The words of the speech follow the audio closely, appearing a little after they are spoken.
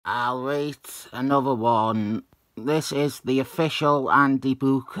I'll rate another one. This is the official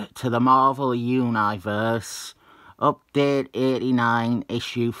Handbook to the Marvel Universe, Update 89,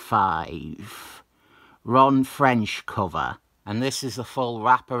 Issue 5. Ron French cover. And this is the full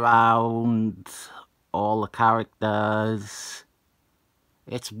wraparound, all the characters.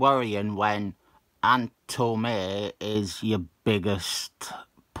 It's worrying when Aunt Tomei is your biggest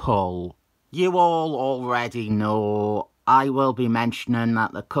pull. You all already know I will be mentioning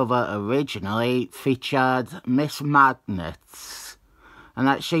that the cover originally featured Miss Magnets, and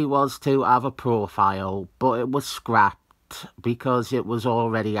that she was to have a profile, but it was scrapped because it was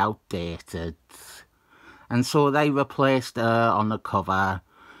already outdated. And so they replaced her on the cover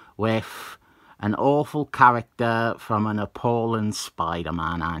with an awful character from an appalling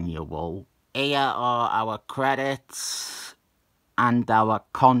Spider-Man annual. Here are our credits and our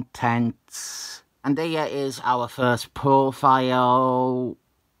contents. And here is our first profile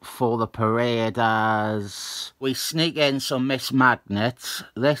for the paraders. We sneak in some Miss Magnets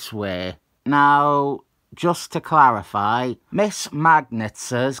this way. Now, just to clarify, Miss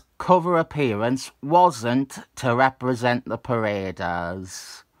Magnets' cover appearance wasn't to represent the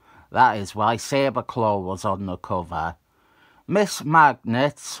paraders. That is why Saberclaw was on the cover. Miss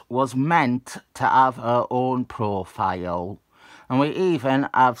Magnets was meant to have her own profile, and we even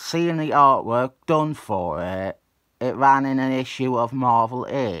have seen the artwork done for it. It ran in an issue of Marvel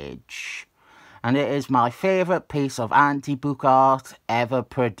Age, and it is my favourite piece of anti-book art ever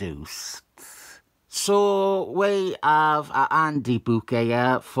produced. So we have an anti-book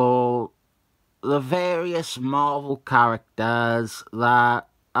here for the various Marvel characters that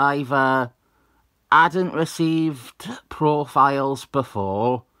either hadn't received profiles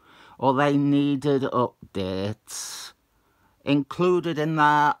before or they needed updates. Included in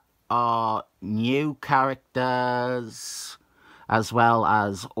that are new characters as well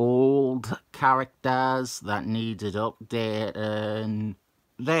as old characters that needed updating.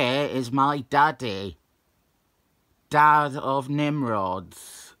 There is my daddy, Dad of Nimrod.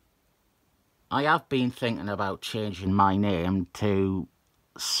 I have been thinking about changing my name to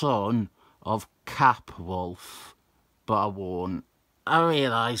Son of Capwolf, but I won't. I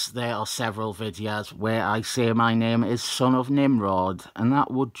realise there are several videos where I say my name is Son of Nimrod, and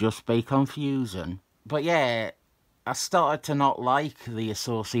that would just be confusing. But yeah, I started to not like the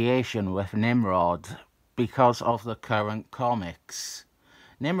association with Nimrod because of the current comics.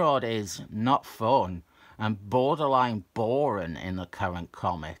 Nimrod is not fun and borderline boring in the current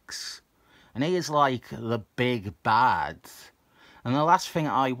comics, and he is like the big bad. And the last thing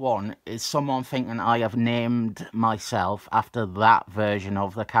I want is someone thinking I have named myself after that version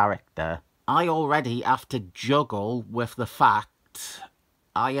of the character. I already have to juggle with the fact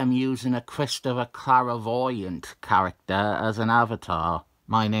I am using a Christopher Clairvoyant character as an avatar.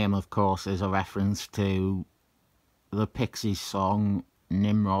 My name, of course, is a reference to the Pixies song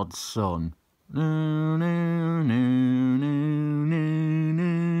Nimrod's Son.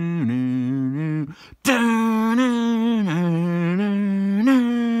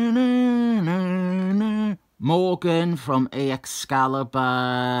 Morgan from Excalibur.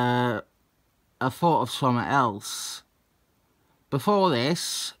 I thought of something else. Before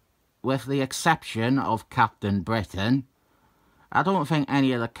this, with the exception of Captain Britain, I don't think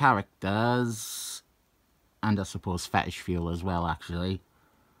any of the characters, and I suppose Fetish Fuel as well actually,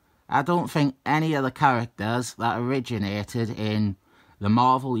 I don't think any of the characters that originated in the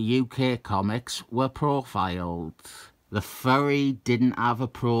Marvel UK comics were profiled. The Furry didn't have a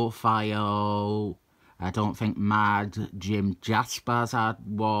profile. I don't think Mad Jim Jaspers had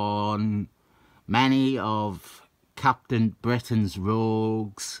one. Many of Captain Britain's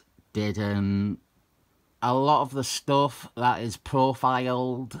rogues didn't. A lot of the stuff that is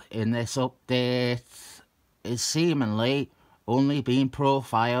profiled in this update is seemingly only being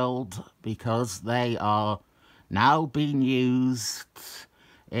profiled because they are now being used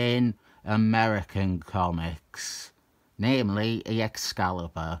in American comics, namely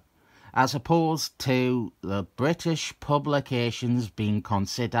Excalibur, as opposed to the British publications being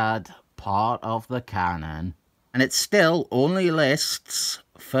considered part of the canon. And it still only lists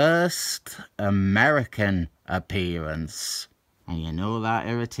first American appearance. And you know that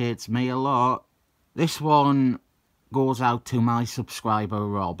irritates me a lot. This one goes out to my subscriber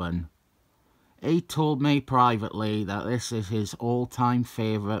Robin. He told me privately that this is his all-time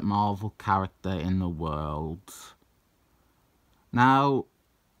favourite Marvel character in the world. Now,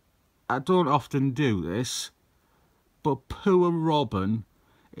 I don't often do this, but poor Robin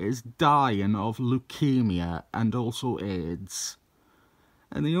is dying of leukemia and also AIDS.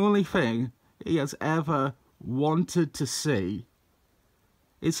 And the only thing he has ever wanted to see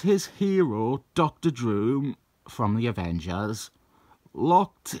is his hero, Dr. Doom, from the Avengers,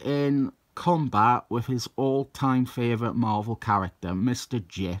 locked in combat with his all-time favourite Marvel character, Mr.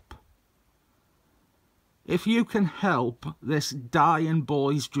 Jip. If you can help this dying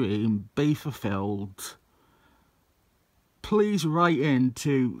boy's dream be fulfilled, please write in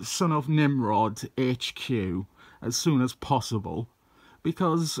to Son of Nimrod HQ as soon as possible,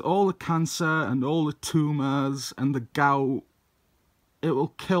 because all the cancer and all the tumours and the gout, it will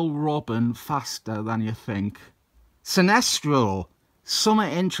kill Robin faster than you think. Sinestro!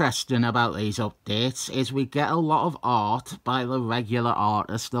 Something interesting about these updates is we get a lot of art by the regular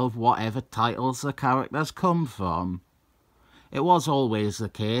artist of whatever titles the characters come from. It was always the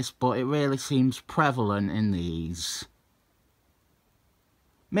case, but it really seems prevalent in these.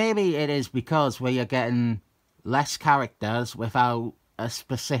 Maybe it is because we are getting less characters without a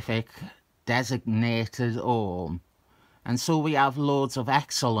specific designated home. And so we have loads of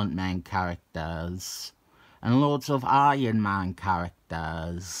Excellent Men characters, and loads of Iron Man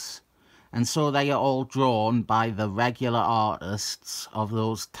characters, and so they are all drawn by the regular artists of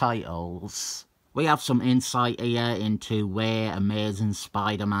those titles. We have some insight here into where Amazing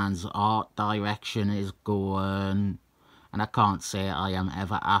Spider-Man's art direction is going, and I can't say I am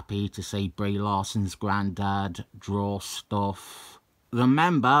ever happy to see Brie Larson's granddad draw stuff. The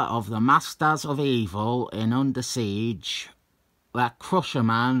member of the Masters of Evil in Under Siege that Crusher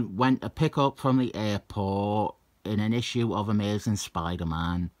Man went to pick up from the airport in an issue of Amazing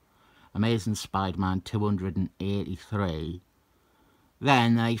Spider-Man 283.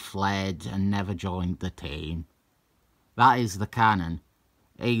 Then they fled and never joined the team. That is the canon.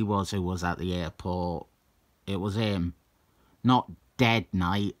 He was who was at the airport. It was him. Not Dead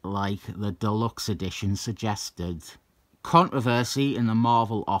Knight like the deluxe edition suggested. Controversy in the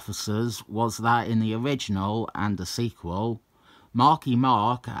Marvel offices was that in the original and the sequel, Marky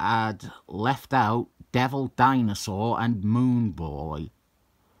Mark had left out Devil Dinosaur and Moon Boy.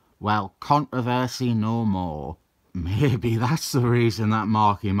 Well, controversy no more. Maybe that's the reason that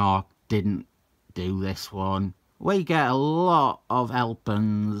Marky Mark didn't do this one. We get a lot of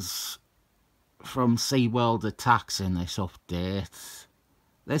helpings from SeaWorld Attacks in this update.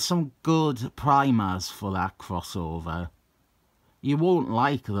 There's some good primers for that crossover. You won't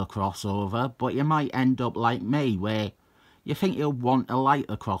like the crossover, but you might end up like me, where you think you'll want to like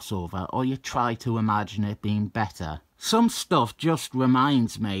the crossover, or you try to imagine it being better. Some stuff just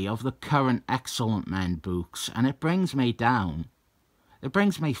reminds me of the current Excellent Men books, and it brings me down. It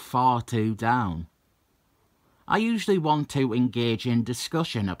brings me far too down. I usually want to engage in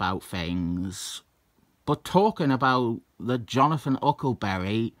discussion about things, but talking about the Jonathan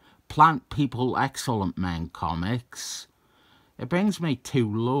Huckleberry Plant People Excellent Men comics, it brings me too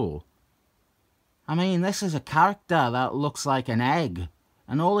low. I mean, this is a character that looks like an egg,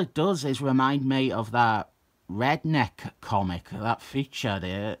 and all it does is remind me of that redneck comic that featured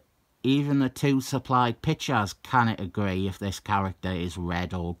it. Even the two supplied pictures cannot agree if this character is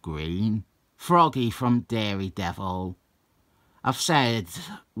red or green. Froggy from Dairy Devil. I've said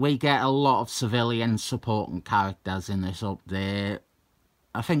we get a lot of civilian supporting characters in this update.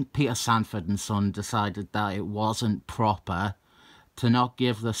 I think Peter Sanford and Son decided that it wasn't proper to not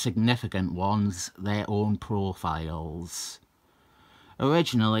give the significant ones their own profiles.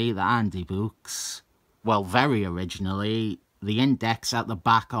 Originally, the Andy books, well, very originally, the index at the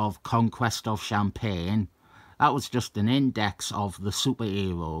back of Conquest of Champagne, that was just an index of the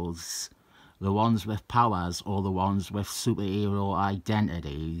superheroes, the ones with powers or the ones with superhero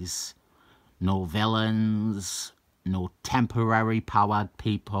identities. No villains, no temporary powered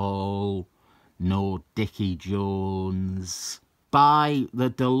people, no Dickie Jones. By the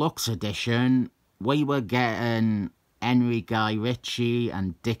deluxe edition, we were getting Henry Guy Ritchie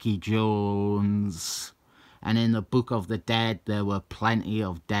and Dickie Jones, and in the Book of the Dead there were plenty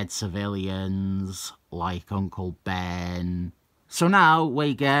of dead civilians like Uncle Ben. So now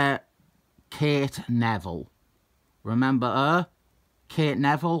we get Kate Neville. Remember her? Kate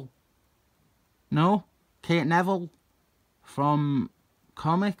Neville? No? Kate Neville? From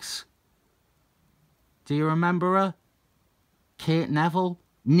comics? Do you remember her? Kate Neville?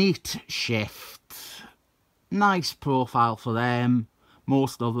 Neat Shift. Nice profile for them.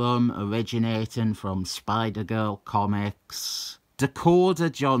 Most of them originating from Spider-Girl comics. Dakota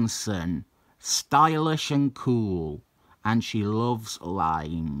Johnson. Stylish and cool. And she loves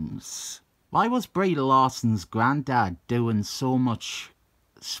limes. Why was Brie Larson's granddad doing so much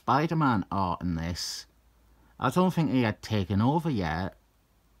Spider-Man art in this? I don't think he had taken over yet.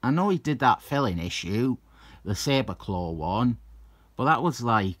 I know he did that fill-in issue, the Saberclaw one, but that was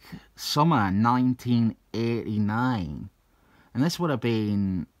like summer 1989. and this would have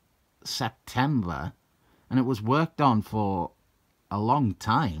been September, and it was worked on for a long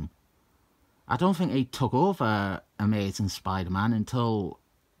time. I don't think he took over Amazing Spider-Man until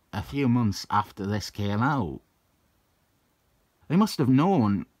a few months after this came out. They must have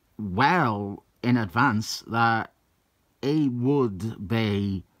known well in advance that he would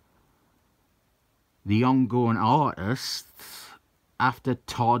be the ongoing artist after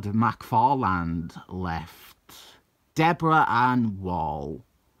Todd McFarlane left. Deborah Ann Wall.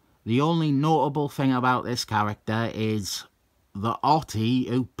 The only notable thing about this character is the Ottie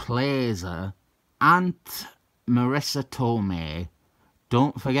who plays her, Aunt Marissa Tomei.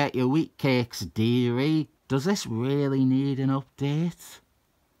 Don't forget your wheat cakes, dearie. Does this really need an update?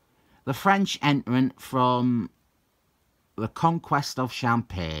 The French entrant from The Conquest of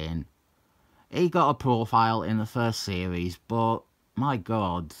Champagne. He got a profile in the first series, but my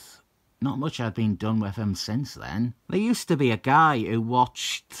god, not much had been done with him since then. There used to be a guy who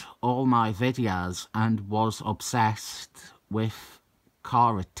watched all my videos and was obsessed with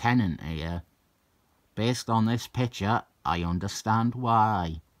Cara Tennant here. Based on this picture, I understand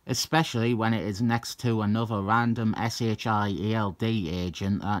why. Especially when it is next to another random SHIELD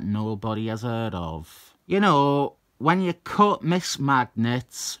agent that nobody has heard of. You know, when you cut Miss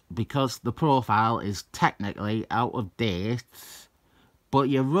Magnets because the profile is technically out of date, but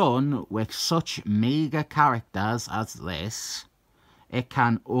you run with such meagre characters as this, it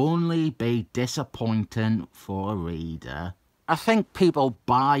can only be disappointing for a reader. I think people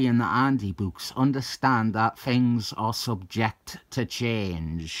buying the Andy books understand that things are subject to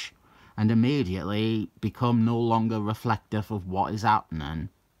change and immediately become no longer reflective of what is happening.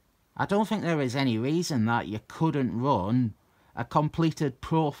 I don't think there is any reason that you couldn't run a completed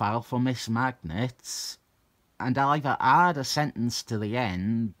profile for Miss Magnets and either add a sentence to the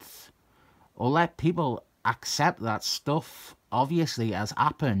end or let people accept that stuff obviously has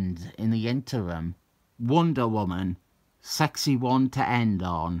happened in the interim. Wonder Woman. Sexy one to end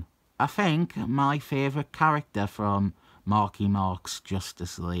on. I think my favourite character from Marky Mark's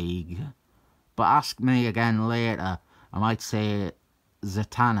Justice League. But ask me again later, I might say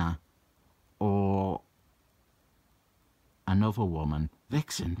Zatanna or another woman.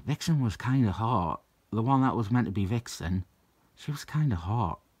 Vixen. Vixen was kind of hot. The one that was meant to be Vixen. She was kind of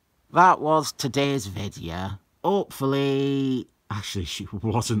hot. That was today's video. Hopefully... Actually, she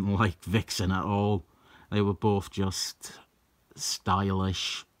wasn't like Vixen at all. They were both just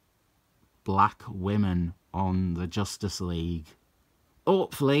stylish black women on the Justice League.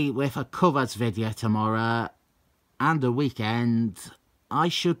 Hopefully, with a covers video tomorrow and a weekend, I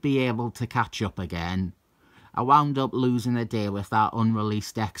should be able to catch up again. I wound up losing a day with that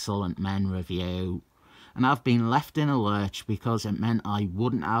unreleased Excellent Men review, and I've been left in a lurch because it meant I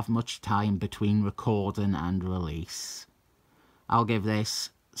wouldn't have much time between recording and release. I'll give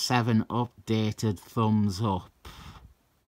this 7 updated thumbs up.